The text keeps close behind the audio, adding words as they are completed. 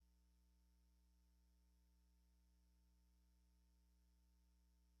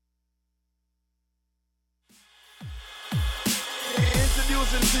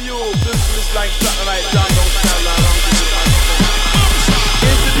Introducing to you, this is like satellite jungle style.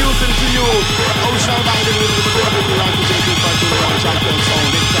 Introducing to you, Ocean Banging with the devil like to take it back to the one champion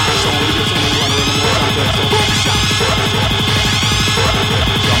sound. Big time sound, we get some one champion sound. Boom shot.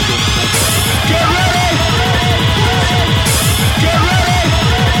 Get ready! Get ready! Get ready!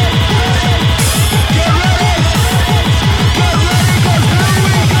 Get ready, cause here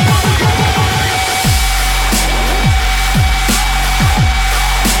we go!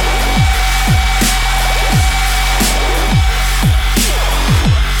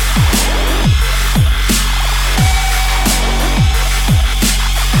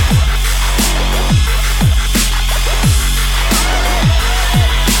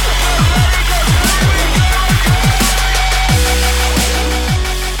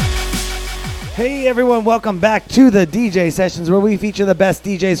 Hey everyone, welcome back to the DJ Sessions where we feature the best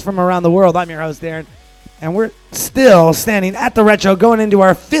DJs from around the world. I'm your host, Darren, and we're still standing at the Retro going into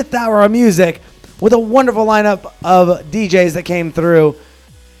our 5th hour of music with a wonderful lineup of DJs that came through.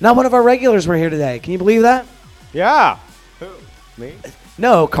 Not one of our regulars were here today. Can you believe that? Yeah. Who? Me?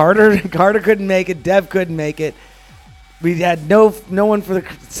 No, Carter couldn't make it. Dev couldn't make it. We had no one for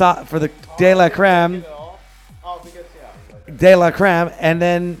the De La Creme. De La Creme, and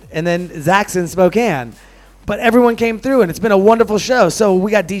then Zach's in Spokane. But everyone came through, and it's been a wonderful show. So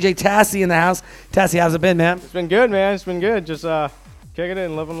we got DJ Tassay in the house. Tassay, how's it been, man? It's been good, man. It's been good. Just kicking it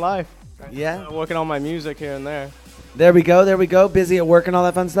and living life. Yeah. Working on my music here and there. There we go. Busy at work and all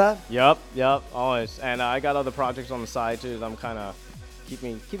that fun stuff? Yep, always. And I got other projects on the side, too, that I'm kind of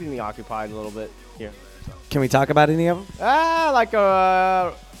keeping me occupied a little bit here. Can we talk about any of them? Like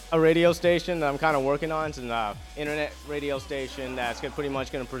a radio station that I'm kind of working on. It's an internet radio station that's pretty much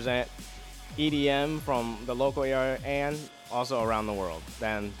going to present EDM from the local area and also around the world.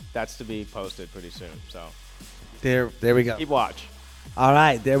 Then that's to be posted pretty soon. So there we go. Keep watch. All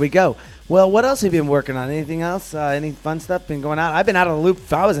right, there we go. Well, what else have you been working on? Anything else? Any fun stuff been going on? I've been out of the loop.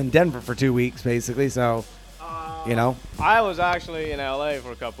 I was in Denver for 2 weeks, basically, so, you know. I was actually in LA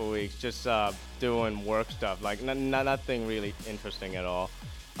for a couple of weeks just doing work stuff, like nothing really interesting at all.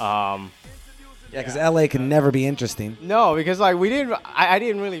 Yeah, because LA can never be interesting. No, because like I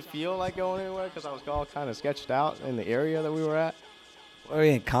didn't really feel like going anywhere because I was all kind of sketched out in the area that we were at. Were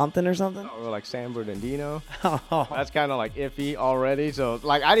you in Compton or something? We were like San Bernardino. Oh. That's kind of like iffy already. So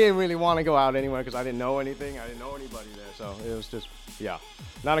like I didn't really want to go out anywhere because I didn't know anything. I didn't know anybody there. So it was just,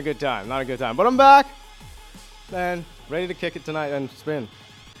 not a good time. But I'm back and ready to kick it tonight and spin.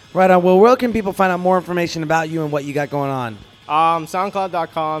 Right on. Well, where can people find out more information about you and what you got going on?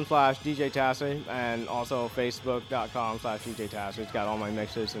 SoundCloud.com/DJ Tassay and also Facebook.com/DJ Tassay. It's got all my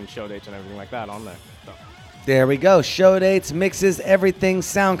mixes and show dates and everything like that on there. So. There we go. Show dates, mixes, everything.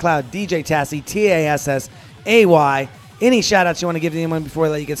 SoundCloud, DJ Tassay, Tassay. Any shout outs you want to give to anyone before I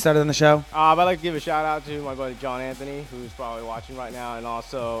let you get started on the show? I'd like to give a shout out to my buddy John Anthony, who's probably watching right now, and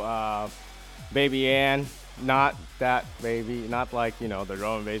also Baby Ann. Not that baby, not like, the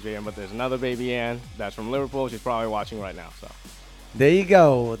Roman Baby Ann, but there's another Baby Ann that's from Liverpool. She's probably watching right now. So there you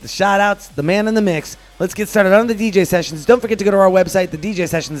go. The shout-outs, the man in the mix. Let's get started on the DJ Sessions. Don't forget to go to our website,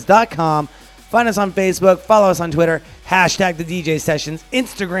 thedjsessions.com. Find us on Facebook. Follow us on Twitter. # the DJ Sessions.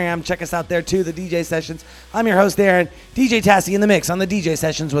 Instagram. Check us out there, too, the DJ Sessions. I'm your host, Darren. DJ Tassay in the mix on the DJ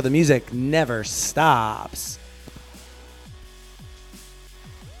Sessions where the music never stops.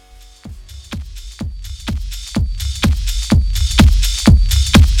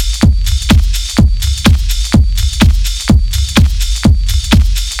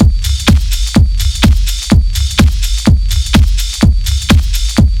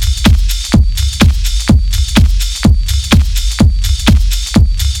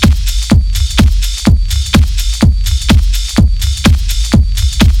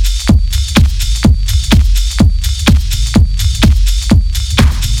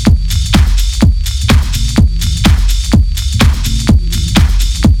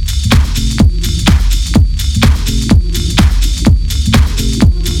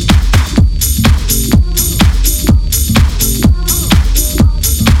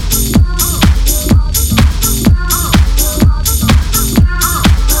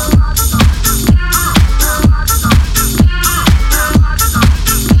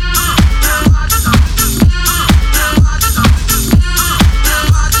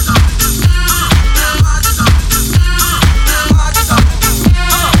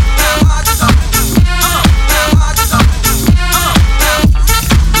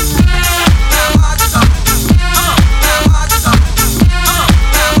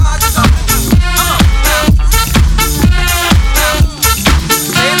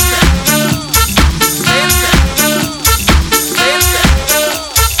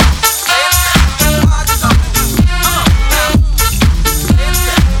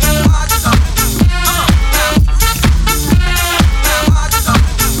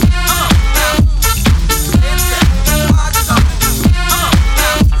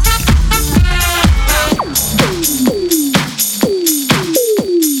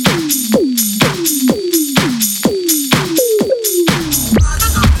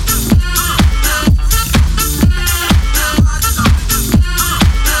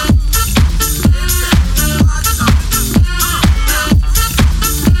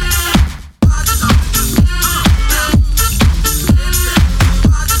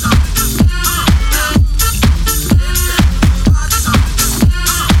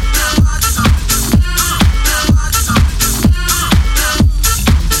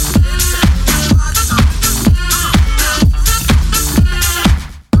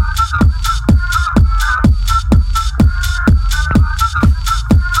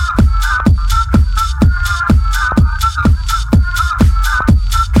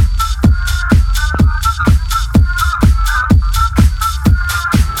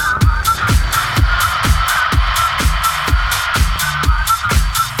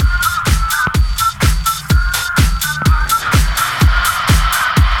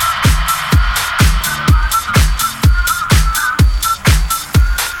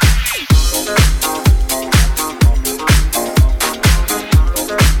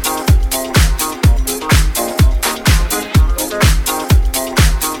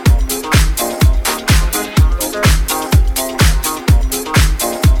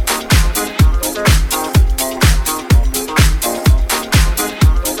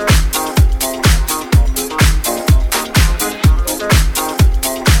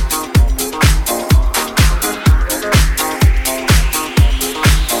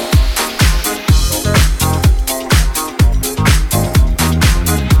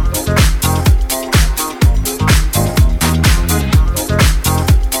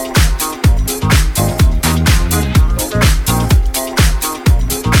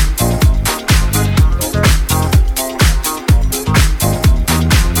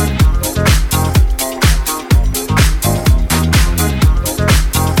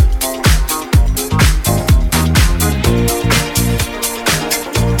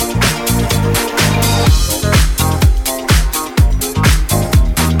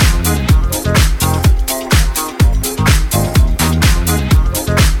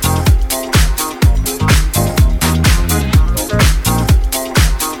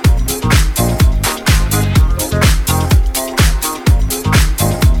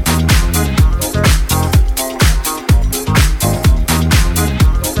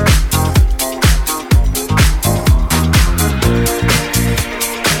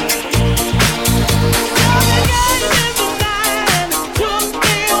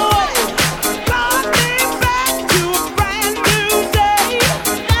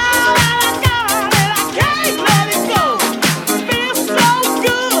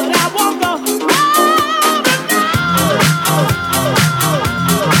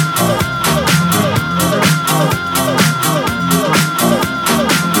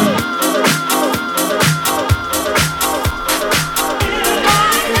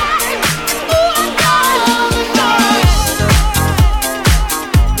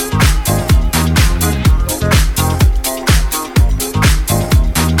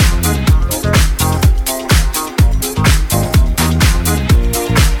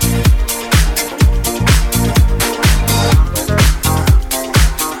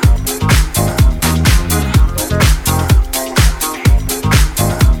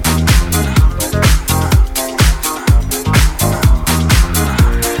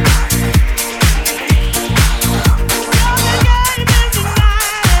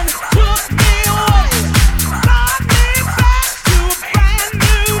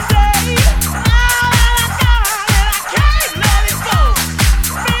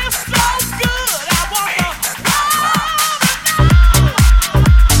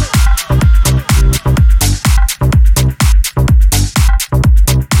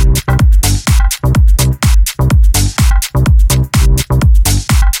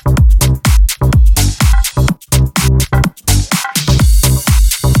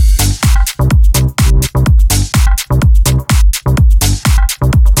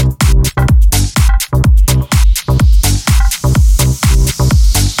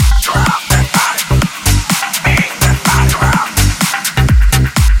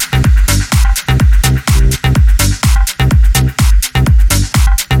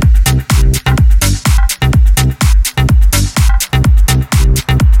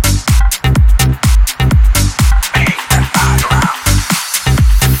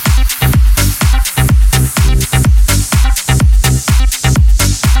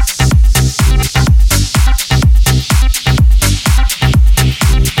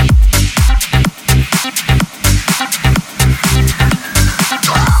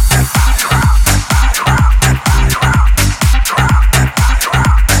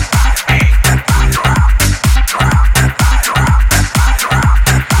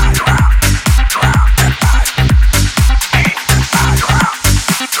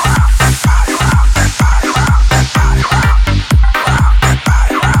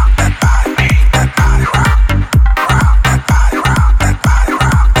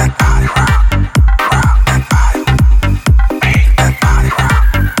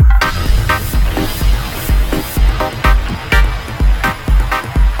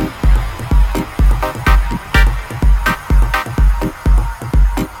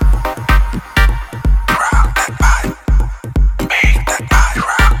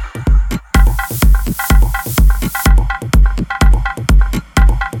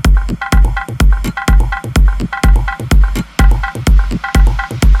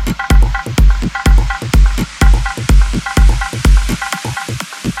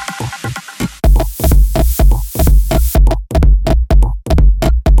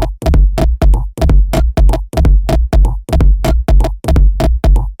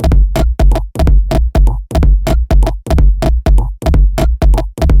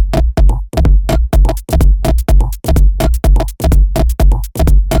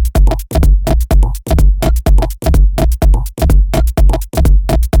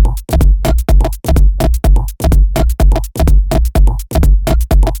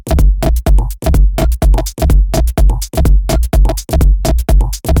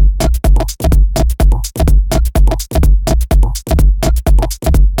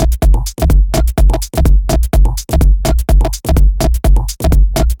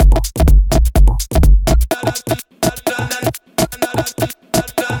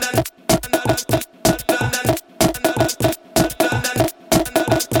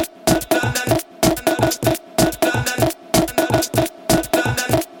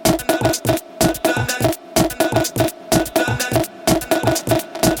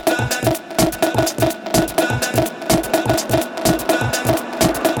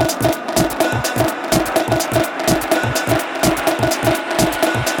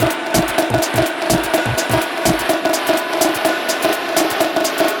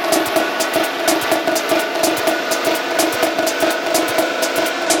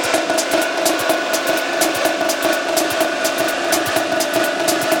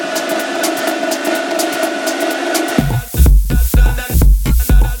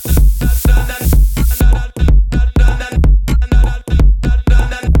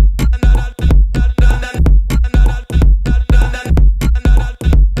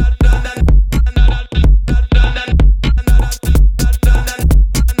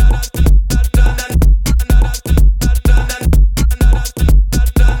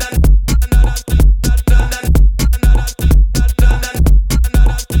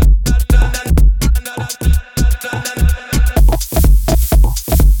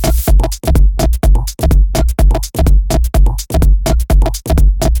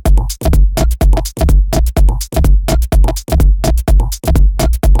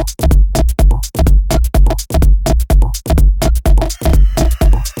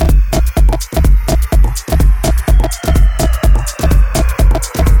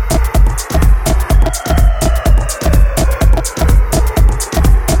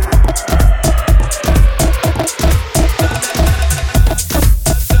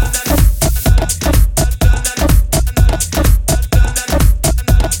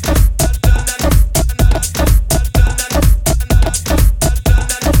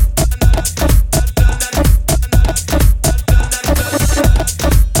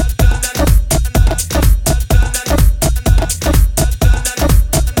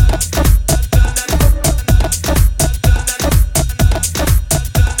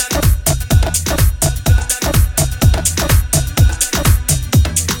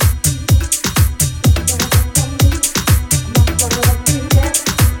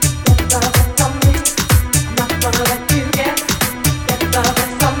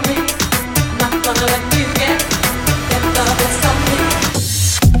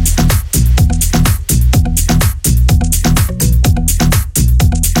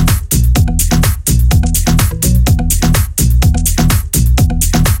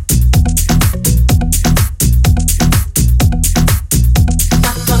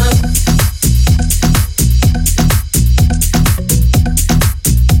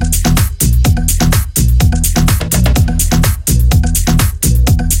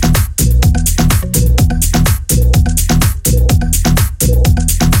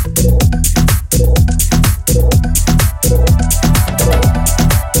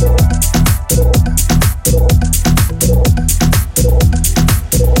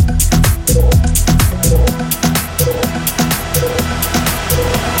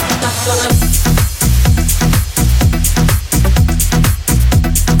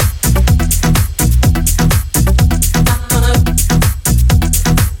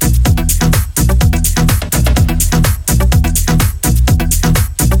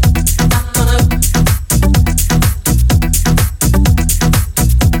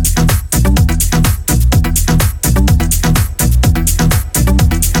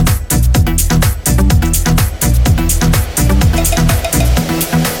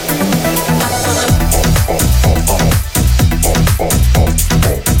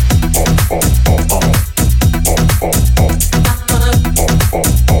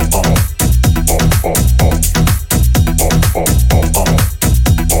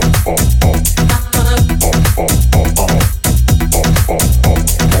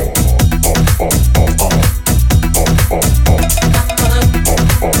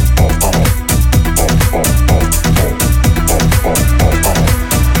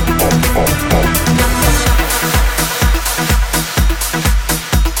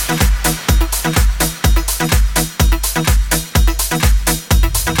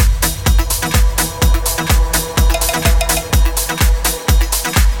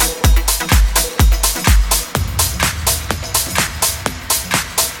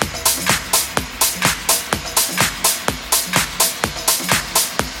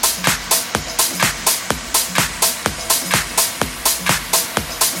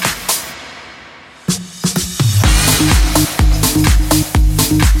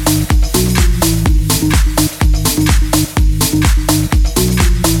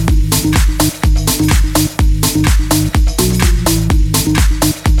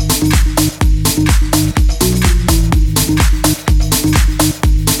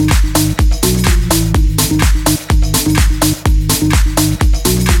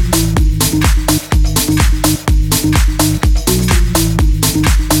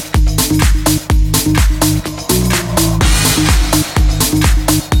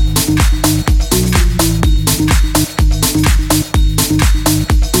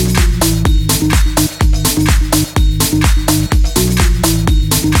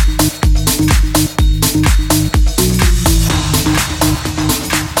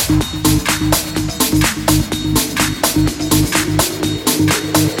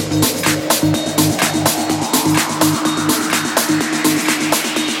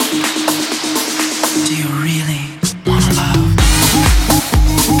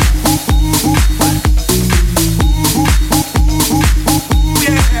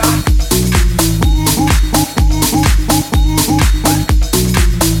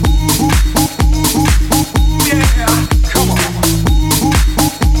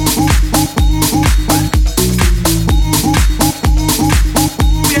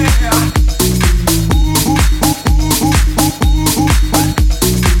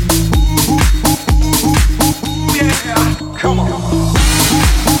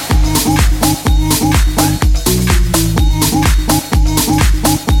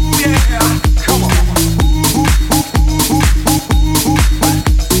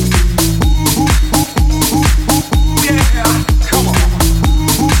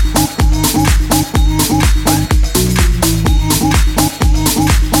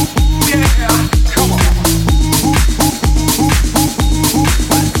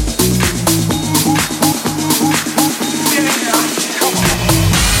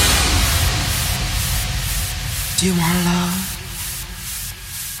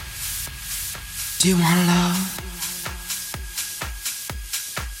 Do you want love?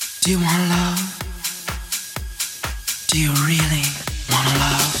 Do you want love? Do you really want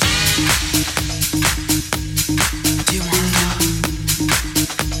love? Do you want love?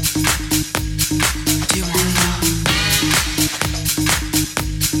 Do you want love?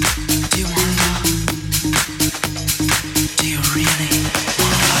 Do you want love? Do you really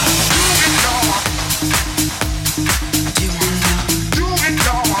want love? Do you want love? Do it,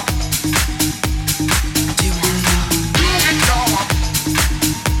 Lord. Do you want love? Do it, Lord.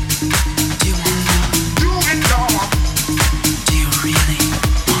 Do you want love? Do it, Lord. Do you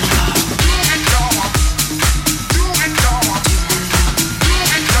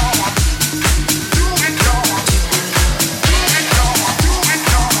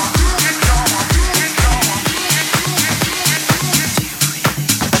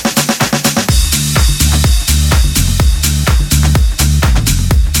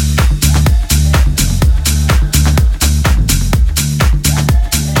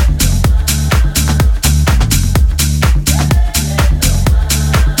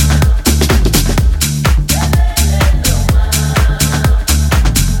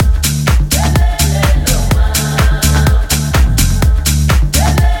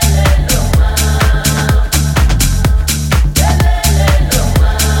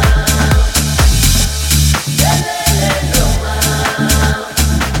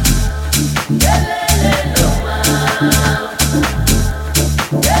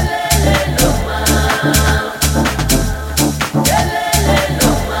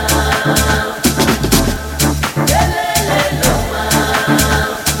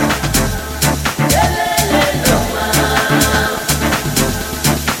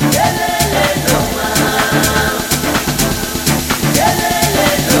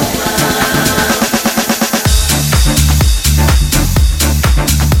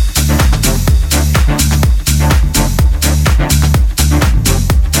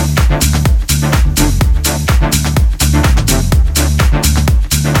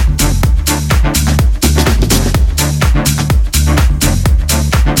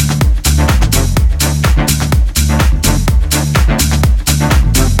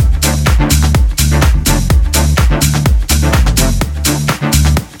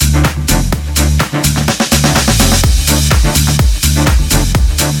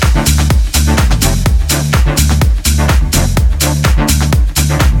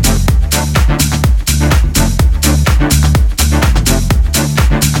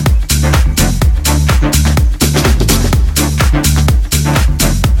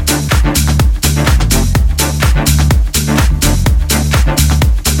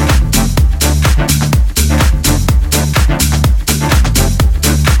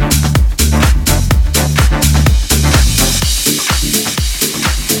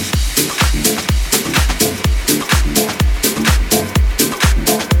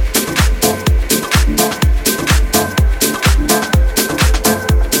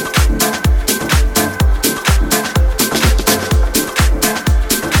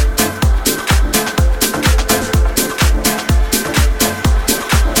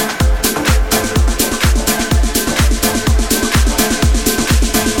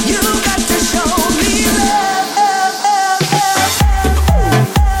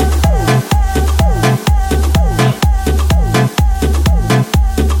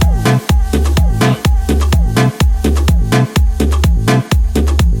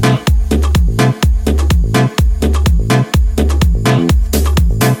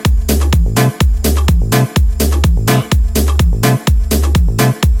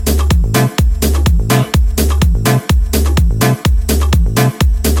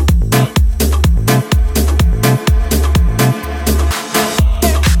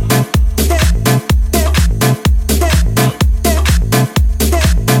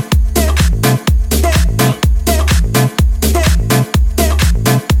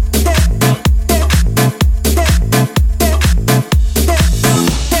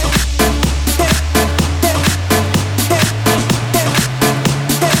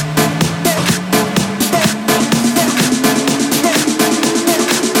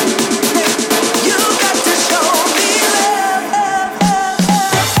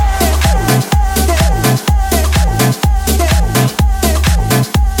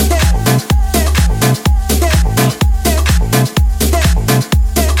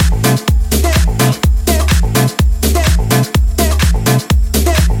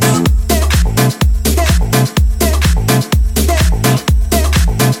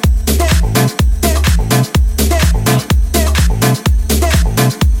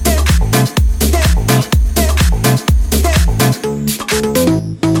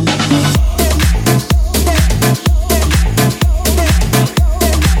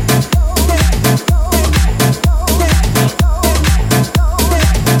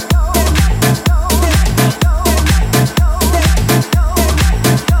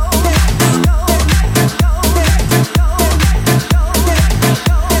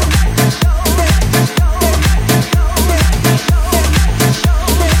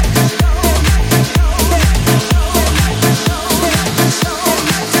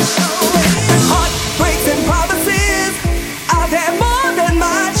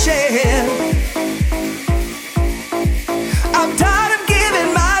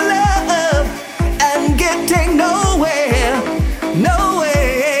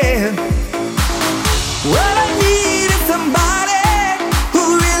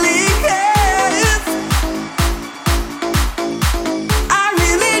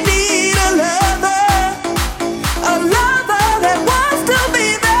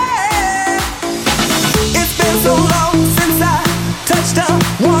just a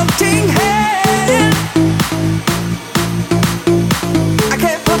wanting hand. I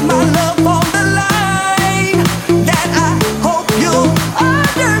can't put my love on the line. That I hope you'll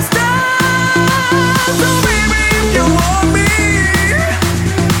understand. So baby, if you want me,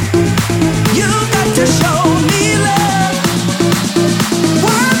 you got to show me love.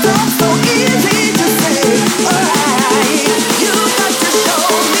 Words are so easy to say. Alright, you got to show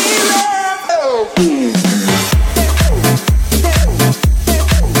me love.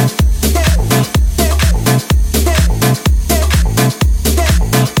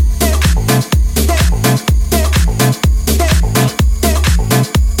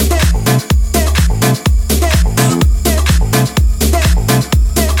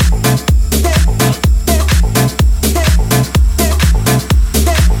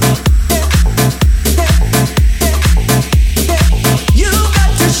 You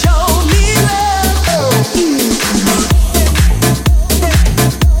got to show me love.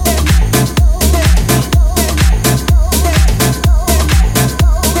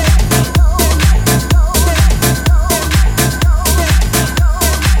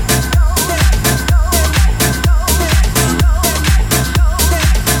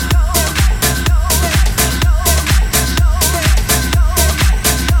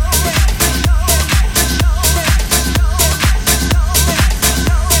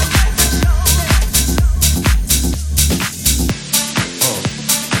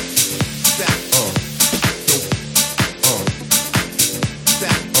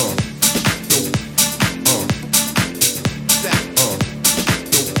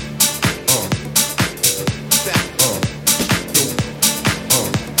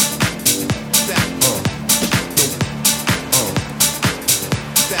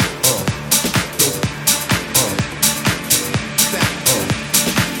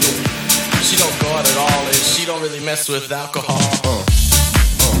 She don't go out at all, and she don't really mess with alcohol.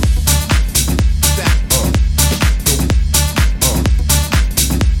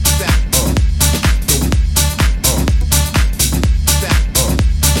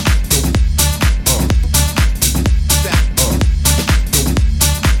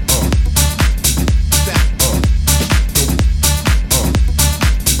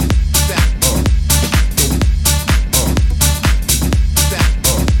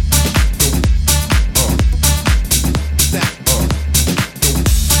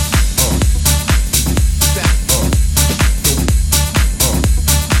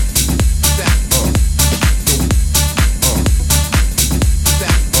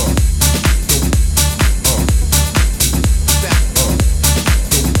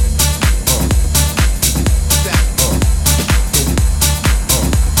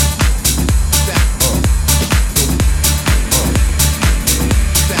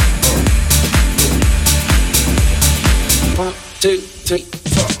 One, two, three,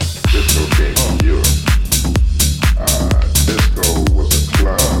 four. Disco came from Europe. Disco was a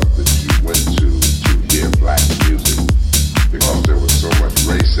club that you went to hear black music because there was so much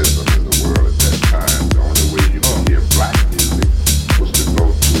racism in the world at that time. The only way you could hear black music was to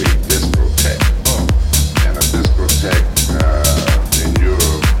go to a discotheque. And a discotheque in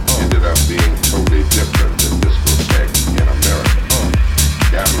Europe ended up being totally different than discotheque in America.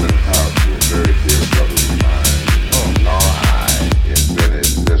 Gambling house was a very dear brother of mine. No, I invented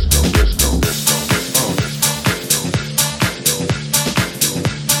disco, disco, disco, disco, disco, disco, disco,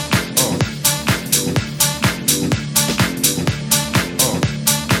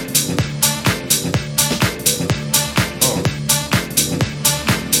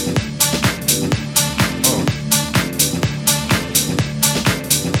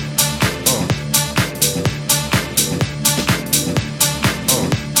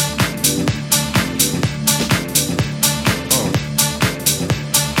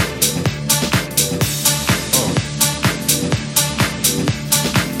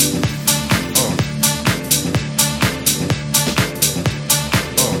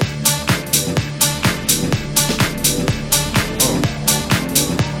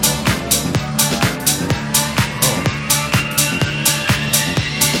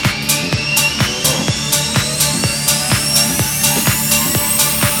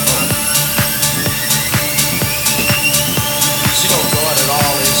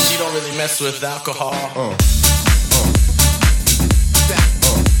 mess with alcohol.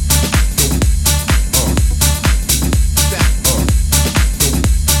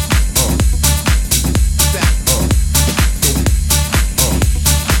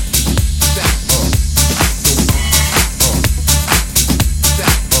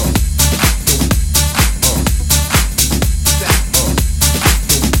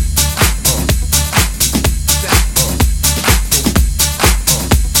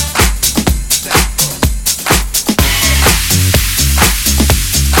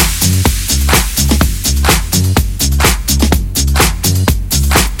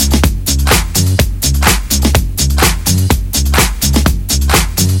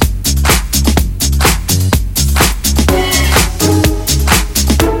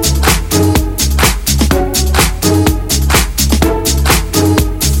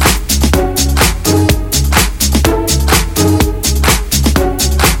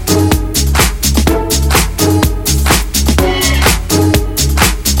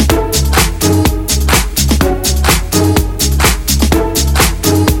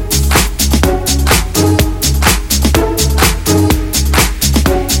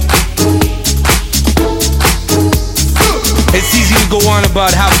 on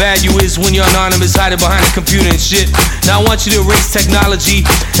about how bad you is when you're anonymous, hiding behind a computer and shit. Now I want you to erase technology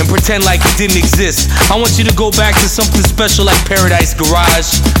and pretend like it didn't exist. I want you to go back to something special like Paradise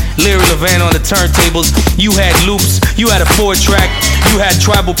Garage. Larry Levan on the turntables. You had loops, you had a 4-track, you had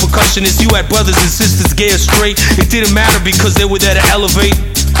tribal percussionists, you had brothers and sisters, gay or straight. It didn't matter because they were there to elevate,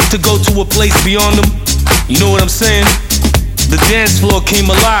 to go to a place beyond them. You know what I'm saying? The dance floor came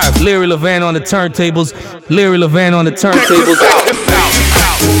alive. Larry Levan on the turntables. Larry Levan on the turntables.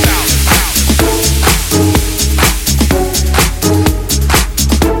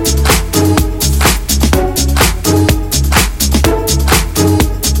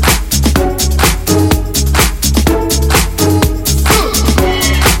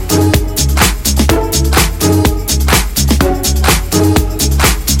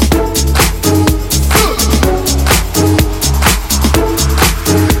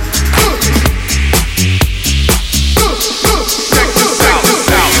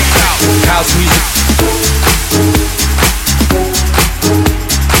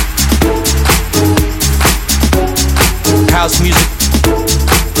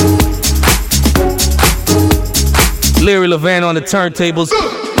 Larry Levan on the turntables.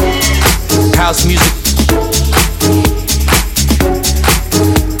 House music.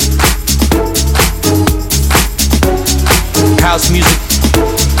 House music.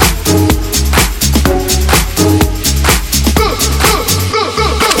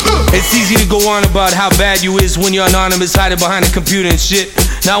 It's easy to go on about how bad you is when you're anonymous, hiding behind a computer and shit.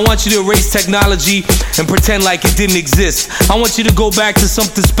 Now I want you to erase technology and pretend like it didn't exist. I want you to go back to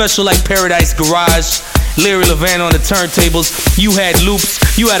something special like Paradise Garage. Larry Levan on the turntables. You had loops,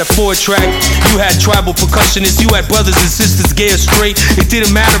 you had a 4-track, you had tribal percussionists, you had brothers and sisters, gay or straight. It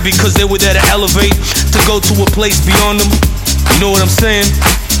didn't matter because they were there to elevate, to go to a place beyond them. You know what I'm saying?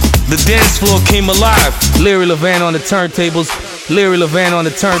 The dance floor came alive. Larry Levan on the turntables. Larry Levan on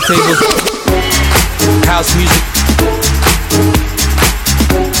the turntables. House music.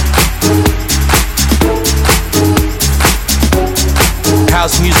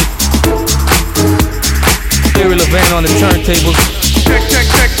 House music. Larry Levan on the turntables. Check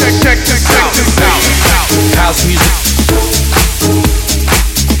this out. House music.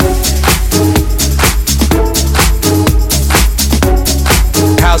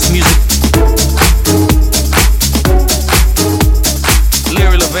 House music.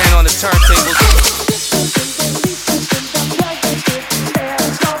 Larry Levan on the turntables.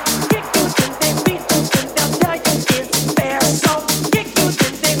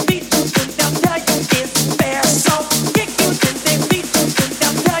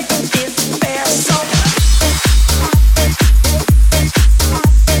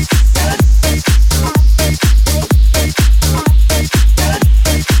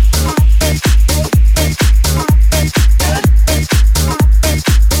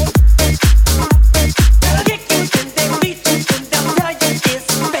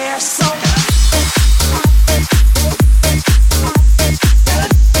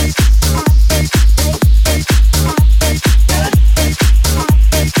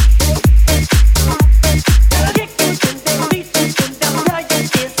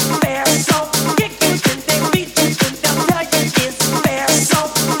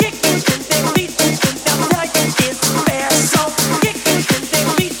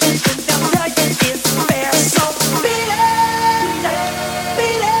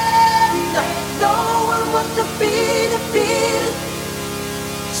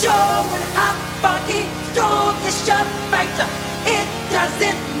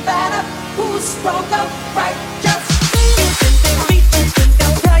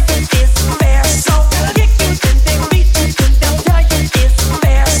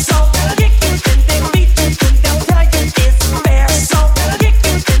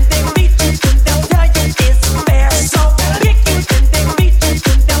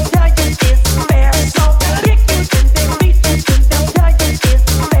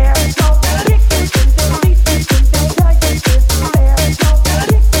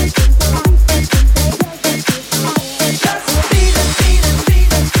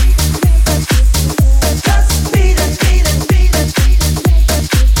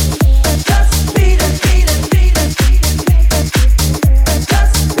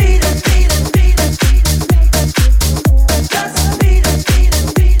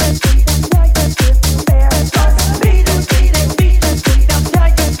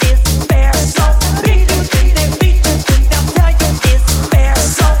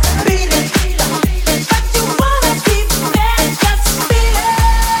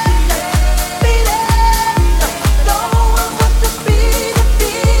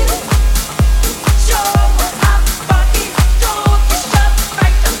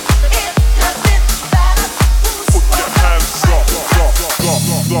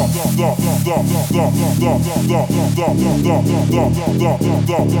 Put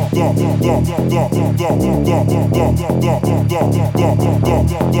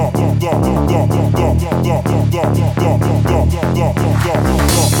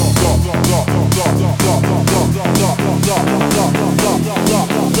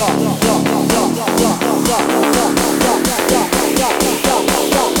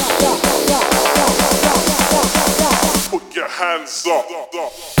your hands up.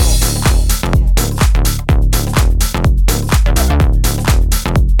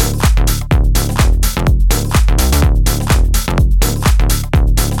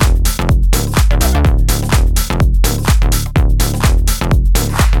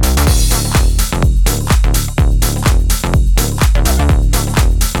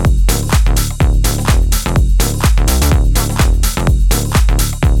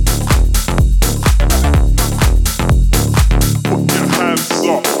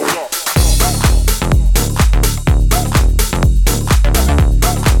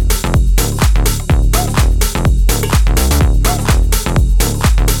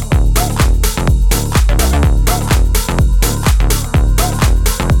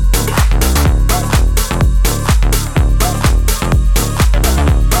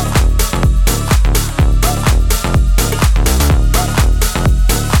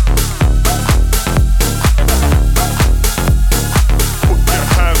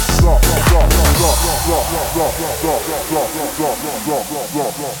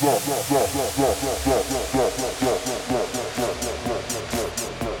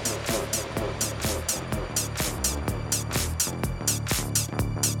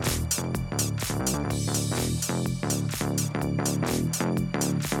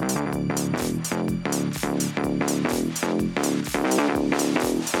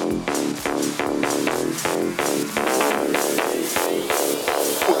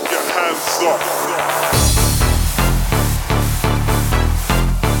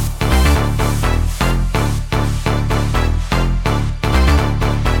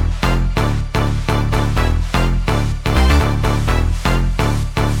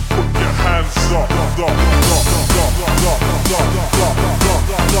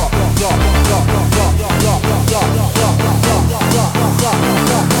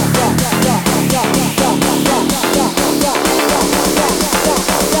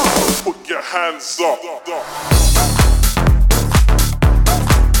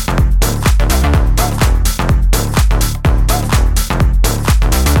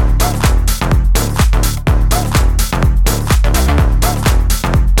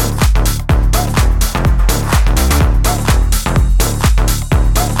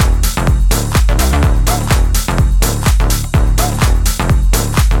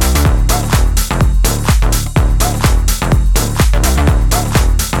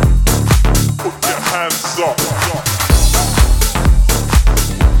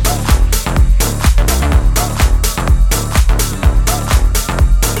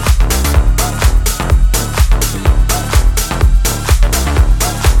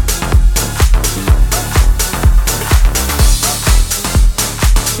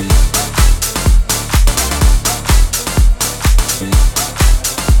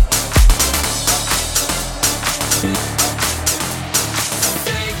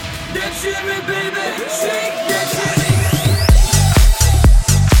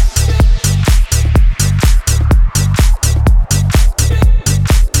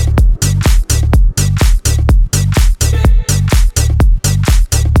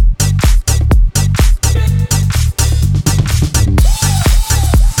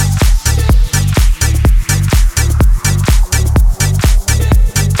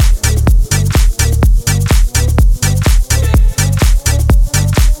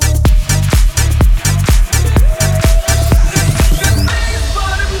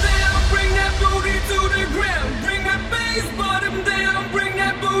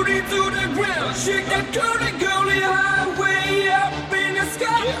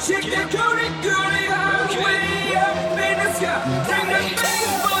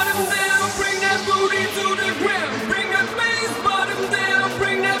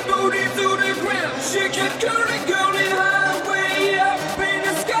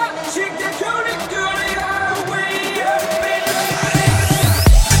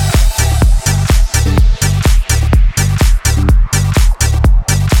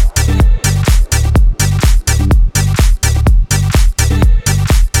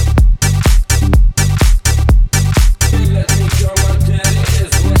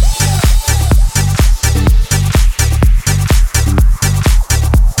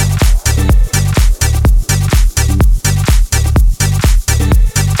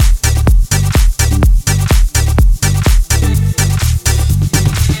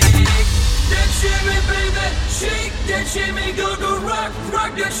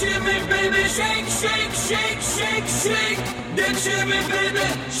 Rock that shimmy, baby, shake, shake, shake, shake, shake. That shimmy, baby,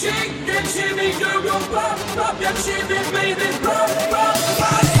 shake that shimmy, girl, go pop, pop that shimmy, baby, pop, pop,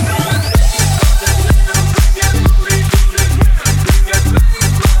 pop.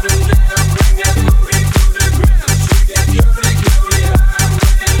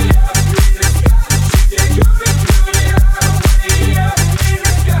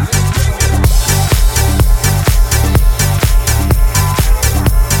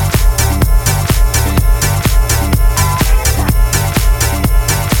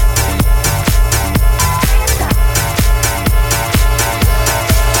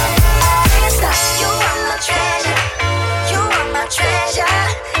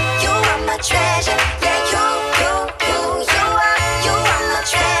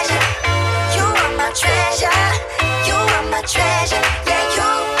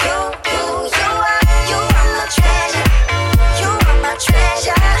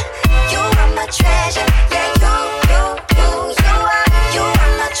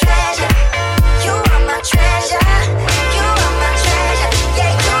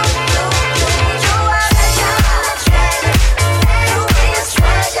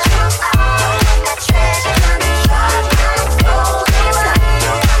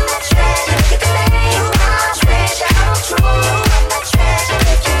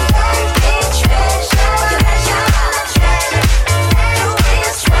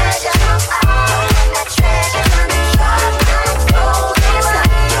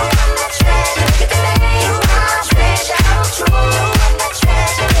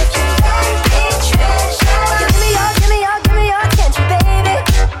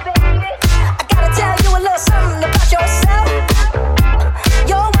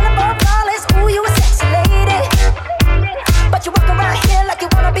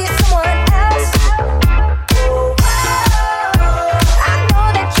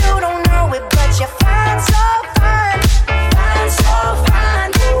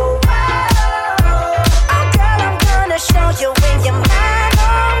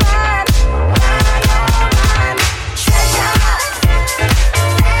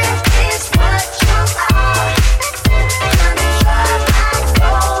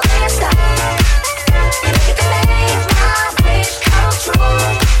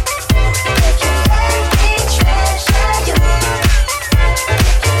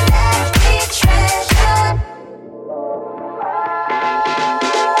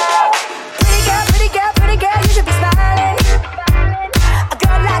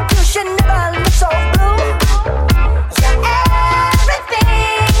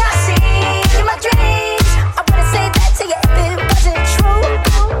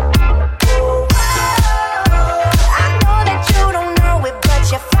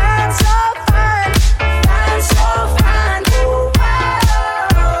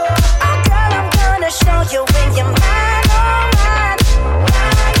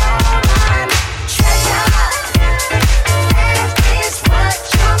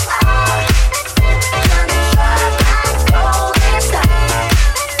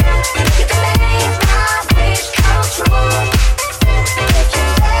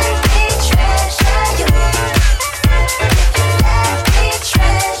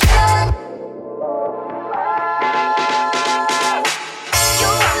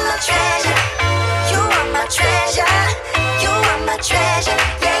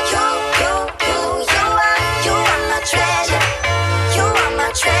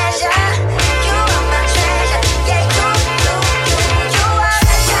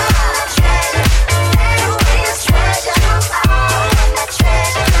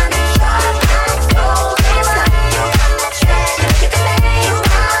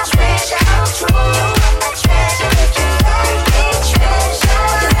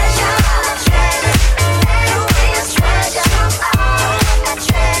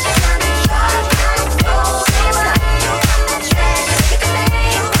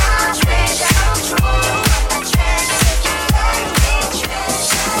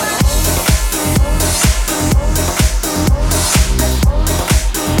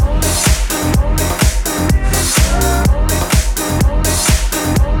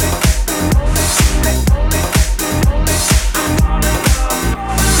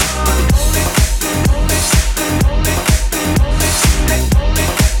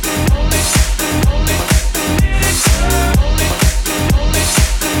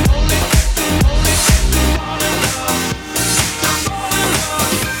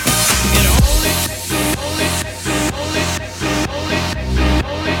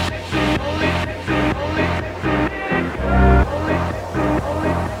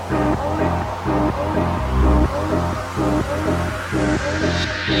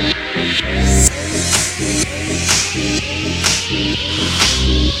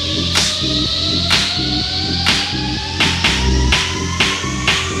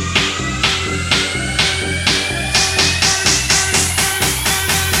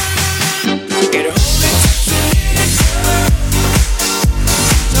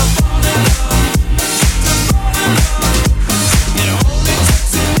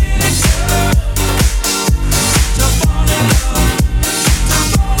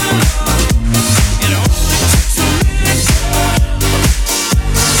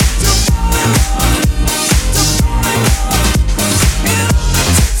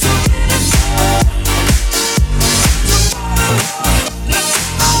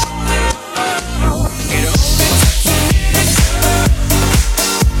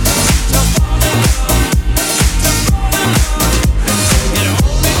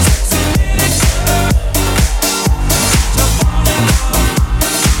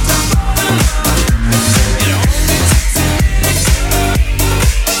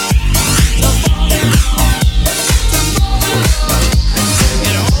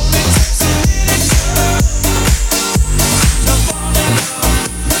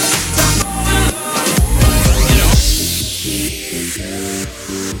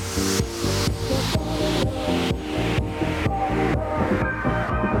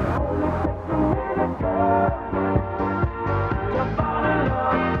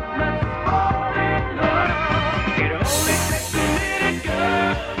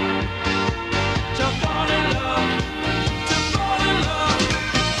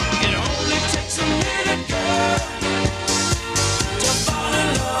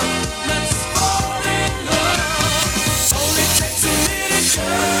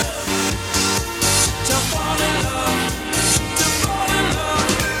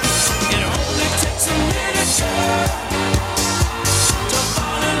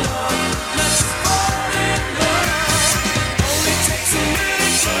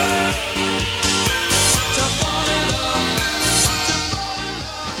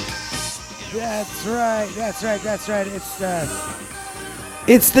 That's right.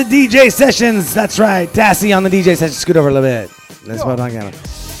 It's the DJ sessions. That's right. Tassay on the DJ sessions. Scoot over a little bit. That's what I'm gonna.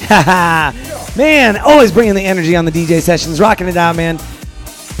 Man, always bringing the energy on the DJ sessions, rocking it out, man.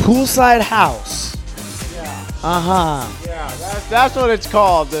 Poolside house. Yeah, that's what it's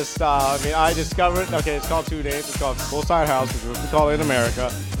called. This I discovered. Okay, it's called two names. It's called Poolside House, which we call it in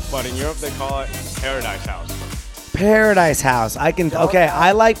America, but in Europe they call it Paradise House. Paradise House. I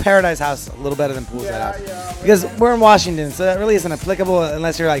like Paradise House a little better than Poolside House. Because we're in Washington, so that really isn't applicable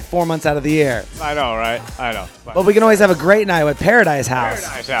unless you're like 4 months out of the year. I know, right? I know. But we can always have a great night with Paradise House.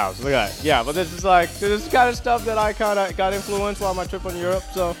 Paradise House. Look at that. Yeah, but this is kind of stuff that I kind of got influenced while my trip on Europe,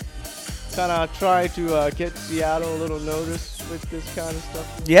 so kind of try to get Seattle a little notice with this kind of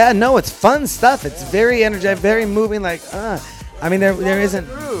stuff. Yeah, no, it's fun stuff. It's very energetic, very moving. Like, I mean, there isn't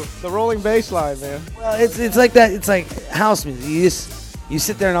the rolling bass line, man. Well, it's like that. It's like house music. You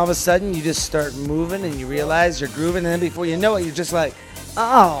sit there and all of a sudden you just start moving and you realize you're grooving, and then before you know it, you're just like,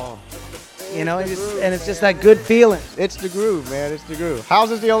 oh, and it's just that good feeling. It's the groove, man. It's the groove.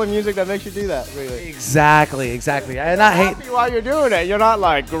 House is the only music that makes you do that, really. Exactly. And I hate while you're doing it. You're not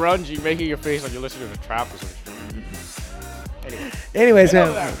like grungy, making your face like you're listening to trap or something. Anyways,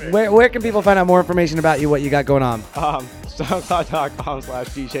 man, where can people find out more information about you, what you got going on?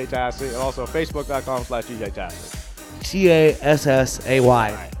 SoundCloud.com/DJ Tassay, and also Facebook.com/DJ Tassay.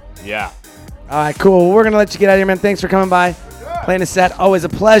 Tassay. Yeah. All right, cool. Well, we're going to let you get out of here, man. Thanks for coming by, playing a set. Always a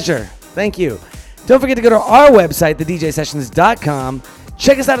pleasure. Thank you. Don't forget to go to our website, thedjsessions.com.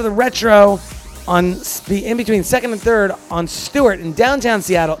 Check us out at the Retro in between 2nd and 3rd on Stewart in downtown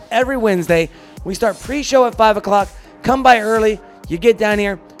Seattle every Wednesday. We start pre-show at 5 o'clock. Come by early. You get down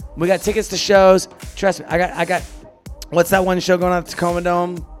here. We got tickets to shows. Trust me, I got what's that one show going on at the Tacoma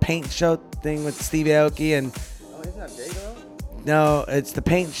Dome? Paint show thing with Steve Aoki and... Isn't that Dago? No, it's the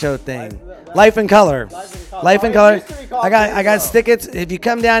paint show thing. Life in Color. Life in Color. I got tickets. If you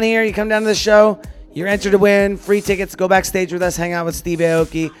come down here, you come down to the show, you're entered to win free tickets. Go backstage with us, hang out with Steve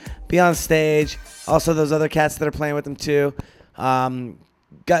Aoki, be on stage. Also, those other cats that are playing with them too.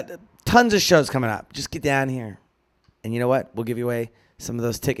 Got tons of shows coming up. Just get down here, and you know what? We'll give you away some of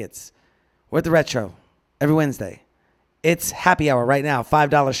those tickets. We're at the Retro every Wednesday. It's happy hour right now.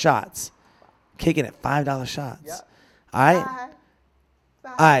 $5 shots. Kicking it. $5 shots. Yep. All right.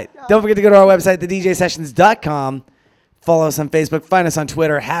 All right. Don't forget to go to our website, thedjsessions.com. Follow us on Facebook. Find us on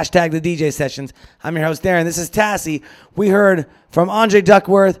Twitter. Hashtag the DJ Sessions. I'm your host, Darren. This is Tassay. We heard from Andre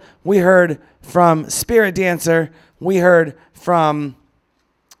Duckworth. We heard from Spirit Dancer. We heard from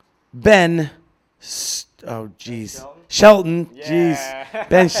Ben. Shelton. Jeez. Yeah.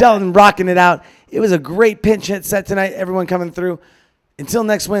 Ben Shelton rocking it out. It was a great pinch hit set tonight. Everyone coming through. Until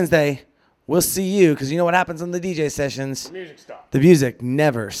next Wednesday, we'll see you, because you know what happens on the DJ Sessions? The music stops. The music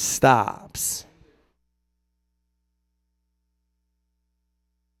never stops.